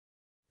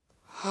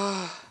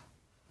I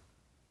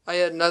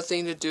had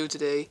nothing to do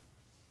today.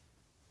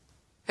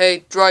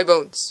 Hey, Dry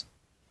Bones.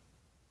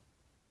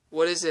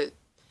 What is it?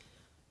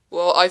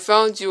 Well, I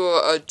found you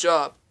a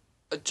job.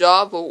 A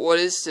job? What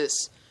is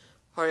this?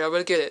 Alright, I'm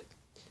gonna get it.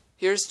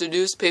 Here's the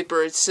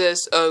newspaper. It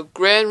says a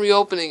grand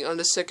reopening on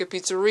the second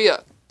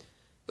pizzeria.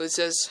 It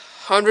says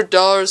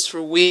 $100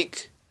 per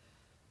week.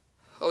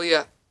 Oh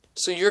yeah.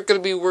 So you're gonna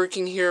be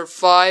working here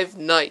 5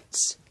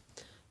 nights.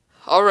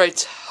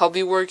 Alright, I'll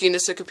be working the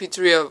second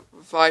pizzeria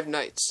 5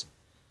 nights.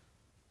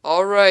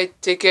 Alright,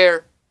 take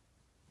care.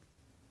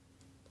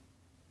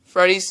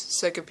 Freddy's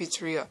second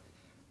pizzeria.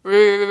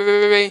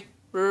 Ring.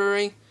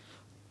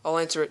 I'll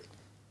answer it.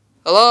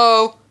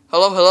 Hello?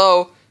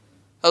 Hello,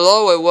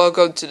 and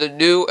welcome to the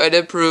new and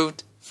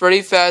improved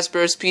Freddy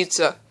Fazbear's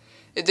Pizza.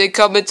 If they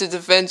come into the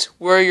vent,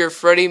 wear your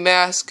Freddy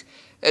mask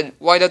and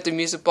wind up the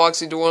music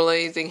box and don't let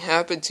anything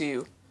happen to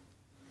you.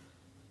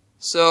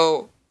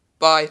 So,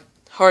 bye.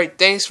 Alright,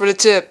 thanks for the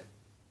tip.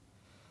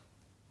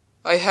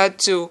 I had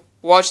to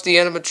watch the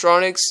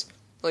animatronics,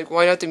 like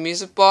wind up the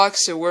music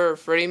box and wear a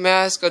Freddy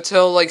mask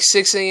until like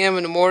 6 a.m.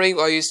 in the morning.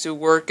 I used to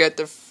work at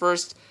the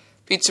first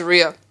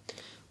pizzeria.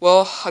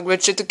 Well, I'm gonna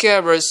check the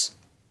cameras.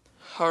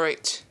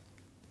 Alright,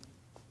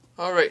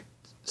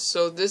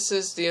 so this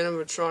is the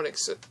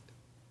animatronics.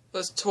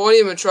 Those toy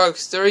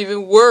animatronics, they're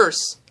even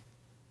worse.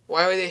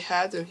 Why would they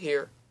have them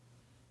here?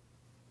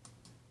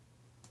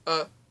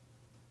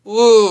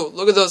 Whoa,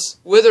 look at those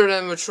withered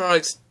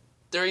animatronics.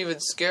 They're even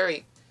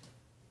scary.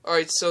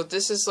 Alright, so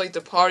this is like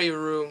the party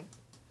room.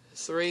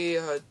 3,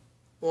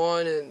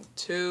 1, and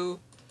 2.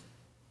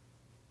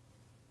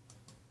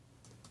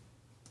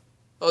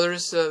 Oh,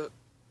 there's the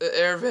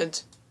air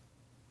vent.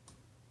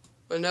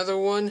 Another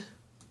one.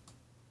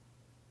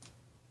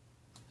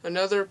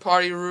 Another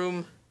party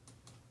room.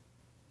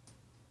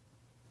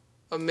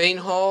 A main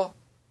hall.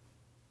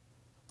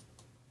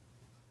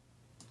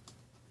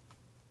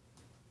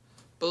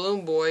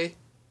 Balloon boy.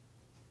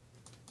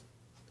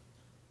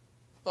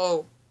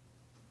 Oh.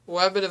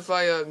 What happened if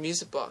I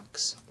music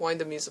box? Wind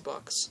the music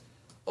box.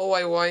 Oh,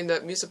 I wind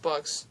that music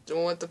box.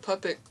 Don't let the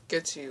puppet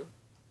get to you.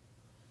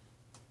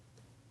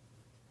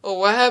 Oh,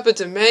 what happened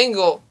to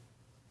Mangle?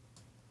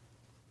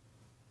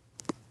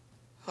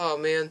 Oh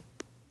man.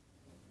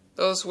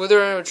 Those wither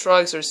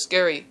animatronics are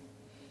scary.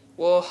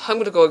 Well, I'm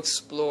gonna go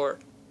explore.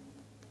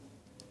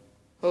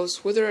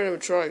 Those wither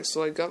animatronics,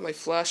 so I got my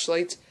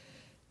flashlight.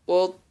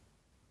 Well,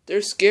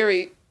 they're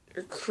scary.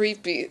 They're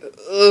creepy.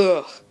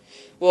 Ugh.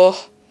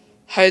 Well,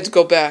 I had to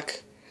go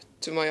back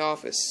to my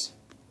office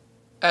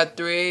at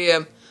 3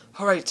 a.m.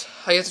 Alright,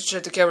 I have to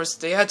check the cameras.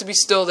 They had to be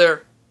still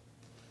there.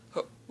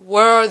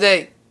 Where are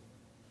they?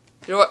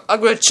 You know what?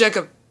 I'm gonna check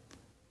them.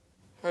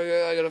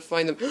 I gotta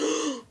find them.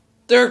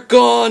 They're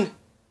gone!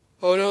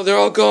 Oh no, they're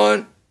all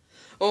gone.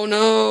 Oh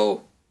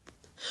no.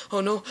 Oh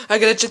no, I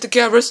gotta check the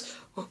cameras.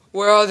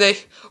 Where are they?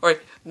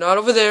 Alright, not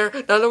over there.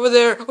 Not over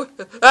there.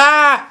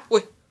 Ah!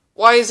 Wait,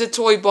 why is it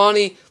Toy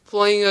Bonnie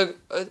playing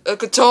a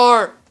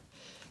guitar?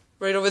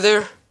 Right over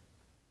there.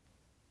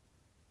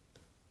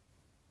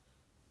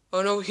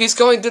 Oh no, he's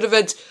going to the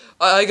vent.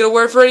 I gotta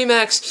wear Freddy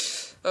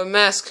mask.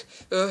 Mask.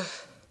 Oh,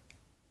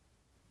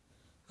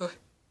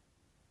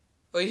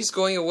 he's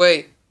going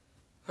away.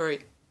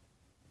 Alright.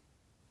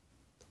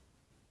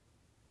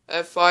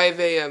 At 5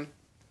 a.m.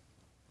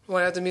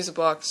 Why not the music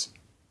box?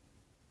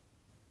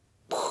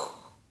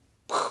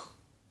 I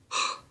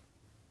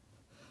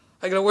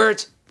gotta wear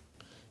it.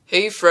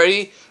 Hey,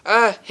 Freddy.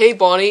 Hey,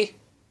 Bonnie.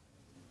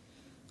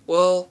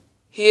 Well,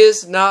 he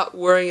is not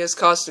wearing his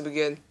costume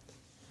again.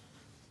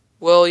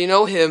 Well, you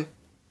know him.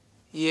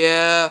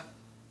 Yeah.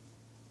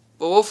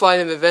 But we'll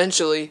find him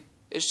eventually.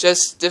 It's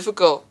just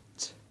difficult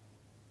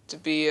to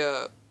be,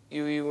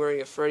 you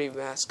wearing a Freddy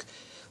mask.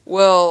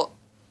 Well,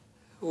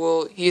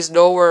 he's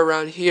nowhere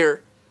around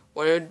here.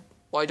 Why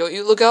don't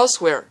you look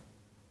elsewhere?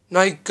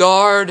 Night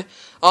Guard,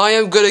 I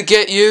am gonna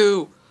get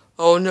you.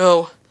 Oh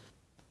no.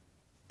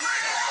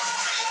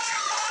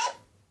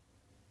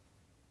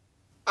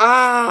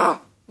 Ah!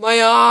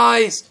 My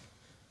eyes!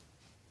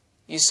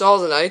 You saw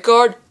the Night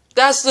Guard?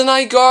 That's the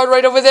Night Guard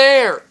right over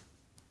there!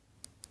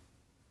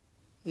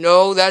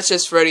 No, that's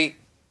just Freddy.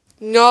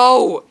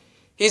 No!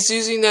 He's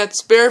using that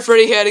spare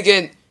Freddy head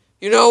again.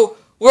 You know,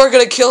 we're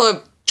gonna kill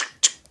him.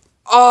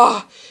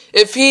 Ah!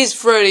 If he's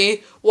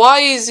Freddy, why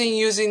is he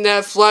using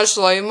that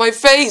flashlight in my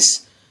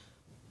face?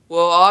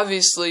 Well,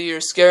 obviously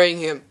you're scaring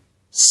him.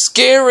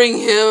 Scaring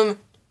him?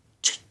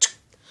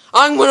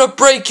 I'm gonna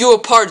break you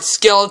apart,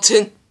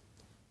 skeleton!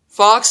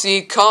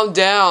 Foxy, calm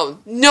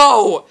down.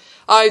 No!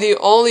 I'm the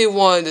only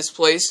one in this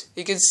place.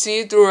 He can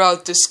see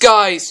throughout the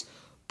skies.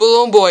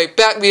 Balloon Boy,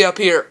 back me up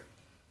here.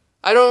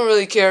 I don't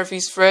really care if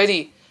he's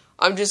Freddy.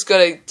 I'm just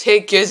gonna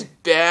take his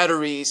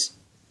batteries.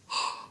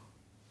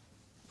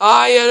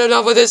 I had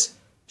enough of this.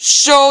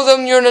 Show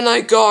them you're the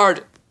Night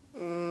Guard. I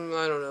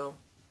don't know.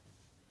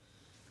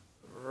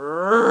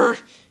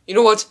 You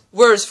know what?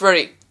 Where's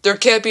Freddy? There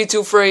can't be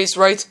 2 Freddys,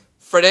 right?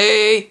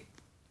 Freddy!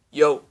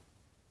 Yo.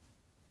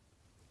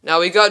 Now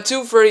we got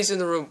 2 Freddys in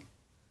the room.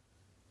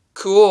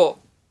 Cool.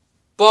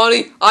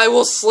 Bonnie, I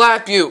will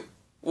slap you!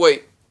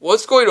 Wait,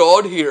 what's going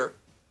on here?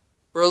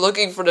 We're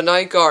looking for the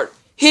night guard.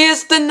 He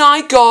is the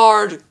night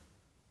guard!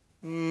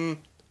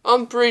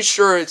 I'm pretty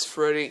sure it's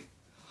Freddy.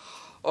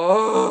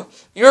 Oh,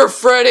 you're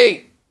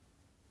Freddy!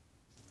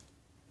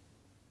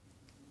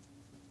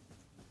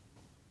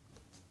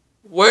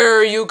 Where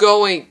are you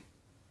going?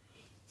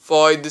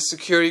 Find the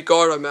security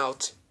guard, I'm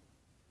out.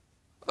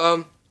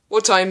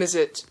 What time is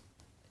it?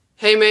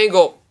 Hey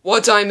Mango,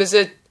 what time is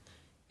it?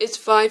 It's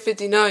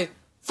 5:59.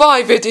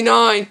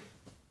 5:59!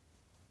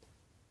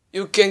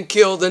 You can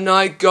kill the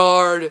night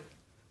guard.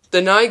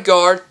 The night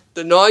guard?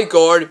 The night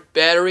guard?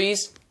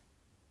 Batteries?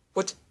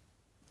 What?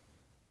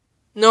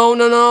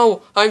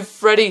 No, I'm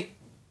Freddy.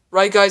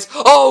 Right, guys?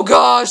 Oh,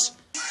 gosh!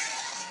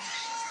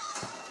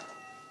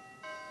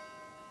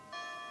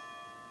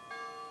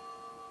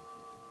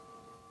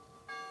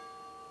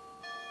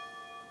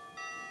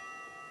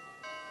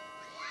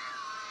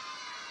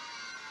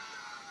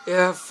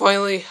 Yeah,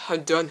 finally,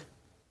 I'm done.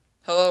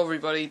 Hello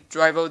everybody,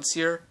 Driveouts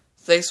here.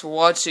 Thanks for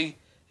watching.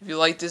 If you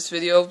like this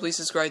video, please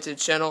subscribe to the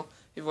channel.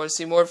 If you want to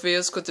see more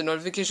videos, click the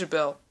notification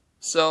bell.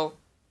 So,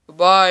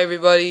 goodbye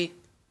everybody.